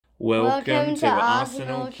Welcome to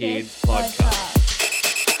Arsenal Kids Podcast.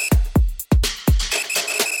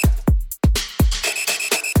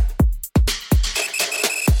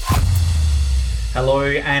 Hello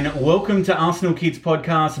and welcome to Arsenal Kids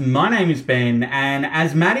Podcast. My name is Ben, and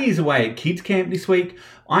as Maddie is away at kids camp this week,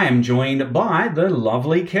 I am joined by the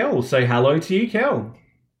lovely Kel. So hello to you, Kel.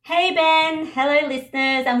 Hey Ben, hello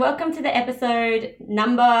listeners, and welcome to the episode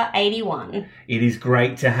number 81. It is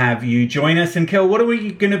great to have you join us. And Kel, what are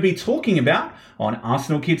we going to be talking about on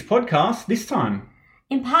Arsenal Kids Podcast this time?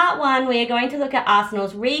 In part one, we are going to look at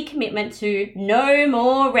Arsenal's recommitment to no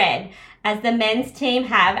more red, as the men's team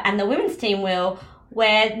have and the women's team will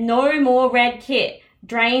wear no more red kit,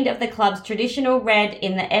 drained of the club's traditional red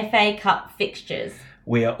in the FA Cup fixtures.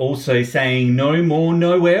 We are also saying no more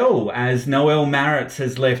Noelle, as Noelle Maritz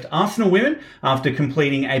has left Arsenal Women after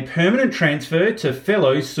completing a permanent transfer to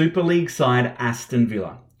fellow Super League side Aston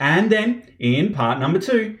Villa. And then, in part number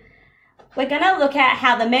 2, we're going to look at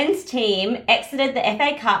how the men's team exited the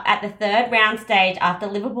FA Cup at the third round stage after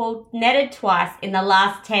Liverpool netted twice in the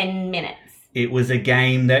last 10 minutes. It was a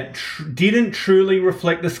game that didn't truly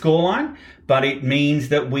reflect the scoreline, but it means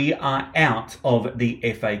that we are out of the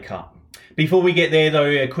FA Cup. Before we get there, though,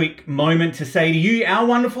 a quick moment to say to you, our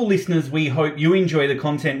wonderful listeners, we hope you enjoy the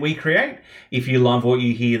content we create. If you love what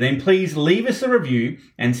you hear, then please leave us a review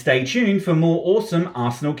and stay tuned for more awesome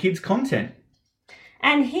Arsenal Kids content.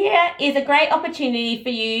 And here is a great opportunity for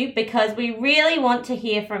you because we really want to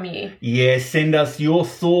hear from you. Yes, send us your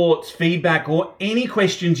thoughts, feedback, or any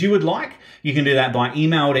questions you would like. You can do that by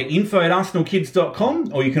email to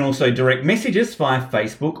info@arsenalkids.com, or you can also direct message us via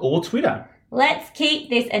Facebook or Twitter. Let's keep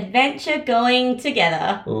this adventure going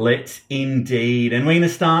together. Let's indeed. And we're going to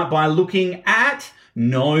start by looking at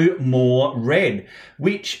No More Red,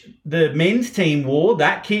 which the men's team wore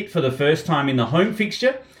that kit for the first time in the home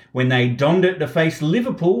fixture when they donned it to face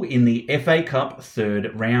Liverpool in the FA Cup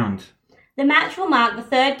third round. The match will mark the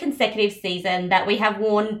third consecutive season that we have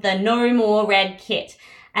worn the No More Red kit.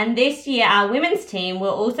 And this year, our women's team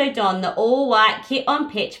will also don the all-white kit on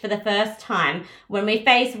pitch for the first time when we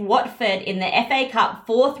face Watford in the FA Cup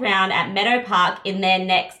fourth round at Meadow Park in their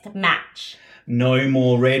next match. No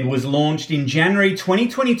More Red was launched in January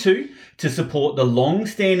 2022 to support the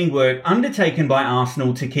long-standing work undertaken by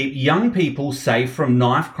Arsenal to keep young people safe from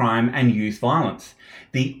knife crime and youth violence.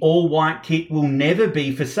 The all-white kit will never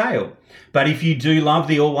be for sale. But if you do love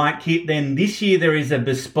the all-white kit, then this year there is a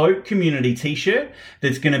bespoke community t-shirt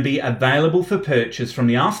that's going to be available for purchase from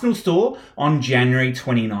the Arsenal store on January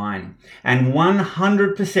 29. And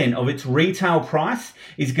 100% of its retail price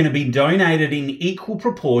is going to be donated in equal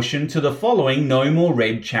proportion to the following No More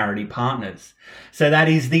Red charity partners. So that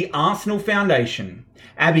is the Arsenal Foundation,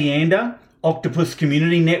 Abianda, Octopus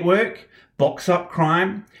Community Network, Box Up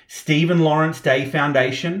Crime, Stephen Lawrence Day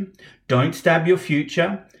Foundation, Don't Stab Your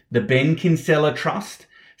Future, the Ben Kinsella Trust,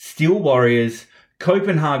 Steel Warriors,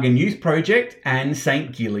 Copenhagen Youth Project, and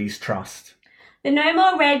St. Gillies Trust. The No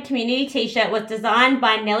More Red community t-shirt was designed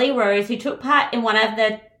by Nellie Rose, who took part in one of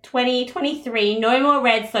the 2023 No More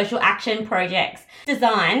Red social action projects.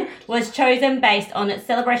 Design was chosen based on its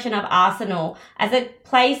celebration of Arsenal as a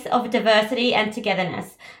place of diversity and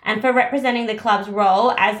togetherness, and for representing the club's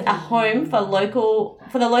role as a home for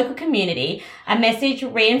the local community, a message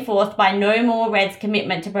reinforced by No More Red's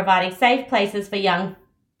commitment to providing safe places for young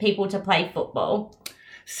people to play football.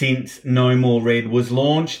 Since No More Red was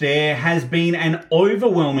launched, there has been an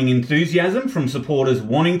overwhelming enthusiasm from supporters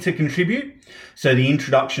wanting to contribute. So the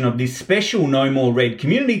introduction of this special No More Red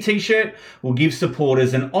community t-shirt will give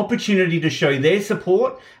supporters an opportunity to show their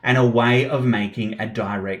support and a way of making a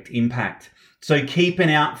direct impact. So keep an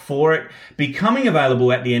eye out for it, becoming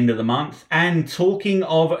available at the end of the month. And talking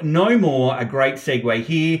of No More, a great segue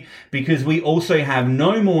here, because we also have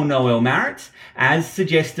No More Noelle Maritz, as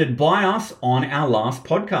suggested by us on our last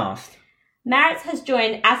podcast. Maritz has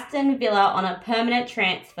joined Aston Villa on a permanent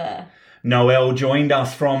transfer. Noelle joined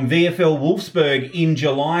us from VfL Wolfsburg in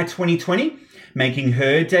July 2020, making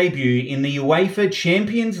her debut in the UEFA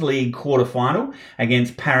Champions League quarter-final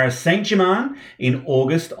against Paris Saint-Germain in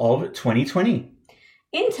August of 2020.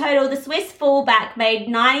 In total, the Swiss fullback made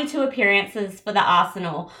 92 appearances for the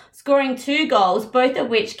Arsenal, scoring 2 goals, both of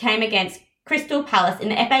which came against Crystal Palace in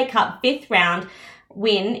the FA Cup fifth round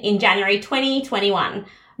win in January 2021.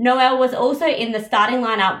 Noelle was also in the starting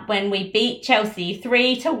lineup when we beat Chelsea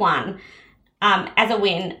 3-1 as a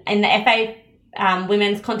win in the FA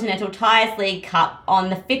Women's Continental Tires League Cup on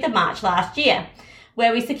the 5th of March last year,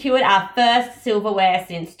 where we secured our first silverware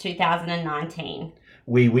since 2019.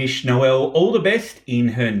 We wish Noelle all the best in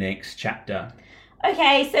her next chapter.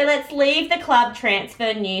 Okay, so let's leave the club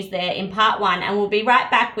transfer news there in part 1 and we'll be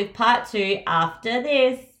right back with part 2 after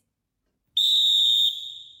this.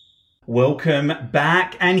 Welcome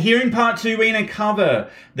back, and here in part 2 we're going to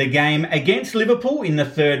cover the game against Liverpool in the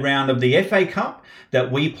third round of the FA Cup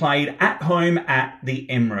that we played at home at the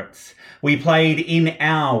Emirates. We played in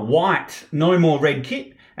our white, no more red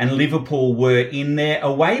kit, and Liverpool were in their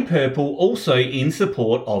away purple, also in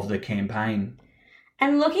support of the campaign.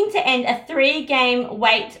 And looking to end a 3-game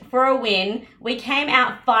wait for a win, we came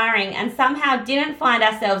out firing and somehow didn't find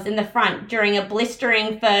ourselves in the front during a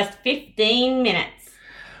blistering first 15 minutes.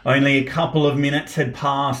 Only a couple of minutes had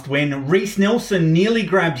passed when Reece Nelson nearly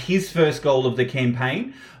grabbed his first goal of the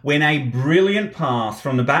campaign, when a brilliant pass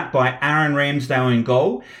from the back by Aaron Ramsdale in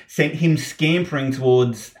goal sent him scampering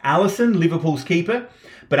towards Alisson, Liverpool's keeper.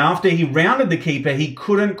 But after he rounded the keeper, he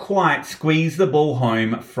couldn't quite squeeze the ball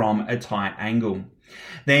home from a tight angle.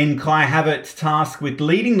 Then Kai Havertz, tasked with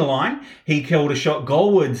leading the line, he killed a shot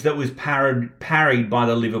goalwards that was parried by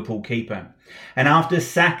the Liverpool keeper. And after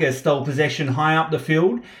Saka stole possession high up the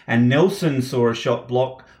field and Nelson saw a shot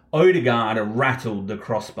block, Odegaard rattled the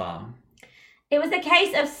crossbar. It was a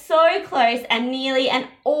case of so close and nearly and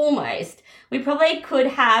almost. We probably could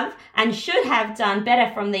have and should have done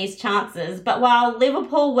better from these chances, but while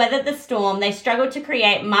Liverpool weathered the storm, they struggled to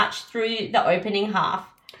create much through the opening half.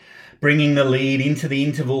 Bringing the lead into the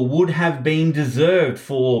interval would have been deserved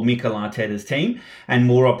for Mikel Arteta's team, and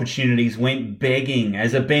more opportunities went begging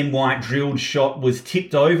as a Ben White drilled shot was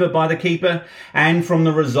tipped over by the keeper, and from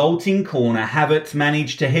the resulting corner, Havertz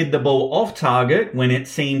managed to head the ball off target when it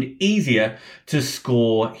seemed easier to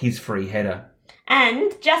score his free header.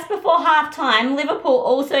 And just before half-time, Liverpool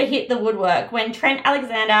also hit the woodwork when Trent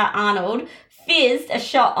Alexander-Arnold fizzed a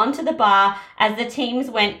shot onto the bar as the teams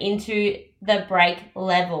went into the break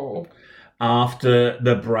level. After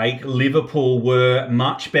the break, Liverpool were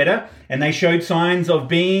much better and they showed signs of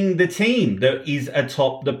being the team that is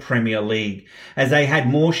atop the Premier League, as they had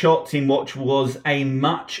more shots in what was a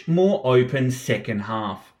much more open second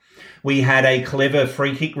half. We had a clever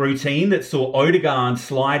free kick routine that saw Odegaard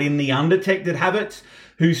slide in the undetected Havertz,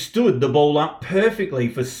 who stood the ball up perfectly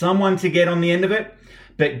for someone to get on the end of it.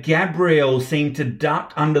 But Gabriel seemed to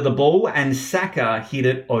duck under the ball and Saka hit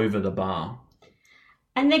it over the bar.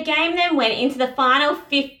 And the game then went into the final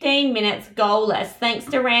 15 minutes goalless, thanks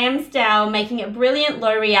to Ramsdale making a brilliant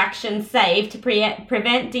low reaction save to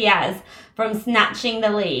prevent Diaz from snatching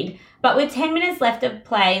the lead. But with 10 minutes left of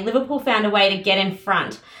play, Liverpool found a way to get in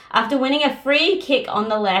front. After winning a free kick on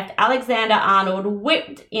the left, Alexander-Arnold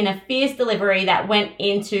whipped in a fierce delivery that went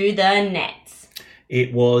into the net.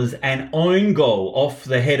 It was an own goal off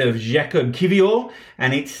the head of Jacob Kivior,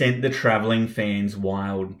 and it sent the travelling fans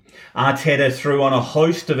wild. Arteta threw on a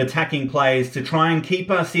host of attacking players to try and keep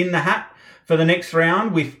us in the hat for the next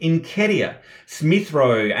round, with Nketiah, Smith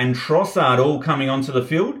Rowe and Trossard all coming onto the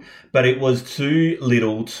field, but it was too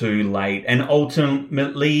little too late, and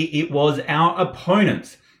ultimately it was our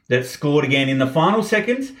opponents that scored again in the final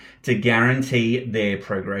seconds to guarantee their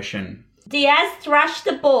progression. Diaz thrashed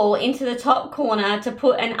the ball into the top corner to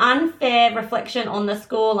put an unfair reflection on the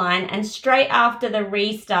scoreline, and straight after the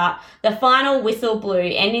restart, the final whistle blew,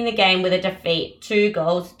 ending the game with a defeat,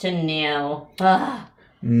 2-0. Ugh.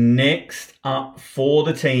 Next up for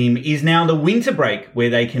the team is now the winter break,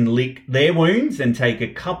 where they can lick their wounds and take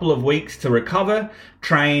a couple of weeks to recover,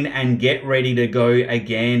 train and get ready to go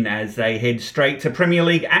again as they head straight to Premier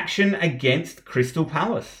League action against Crystal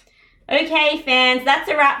Palace. Okay, fans, that's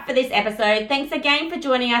a wrap for this episode. Thanks again for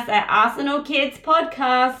joining us at Arsenal Kids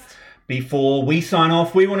Podcast. Before we sign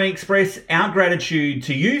off, we want to express our gratitude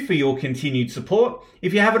to you for your continued support.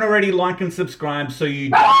 If you haven't already, like and subscribe so you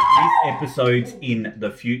don't miss episodes in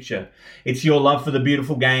the future. It's your love for the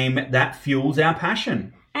beautiful game that fuels our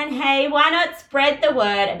passion. And hey, why not spread the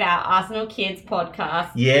word about Arsenal Kids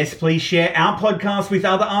Podcast? Yes, please share our podcast with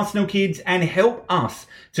other Arsenal kids and help us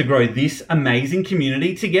to grow this amazing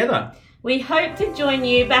community together. We hope to join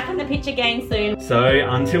you back on the pitch again soon. So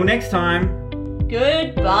until next time.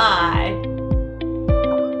 Goodbye.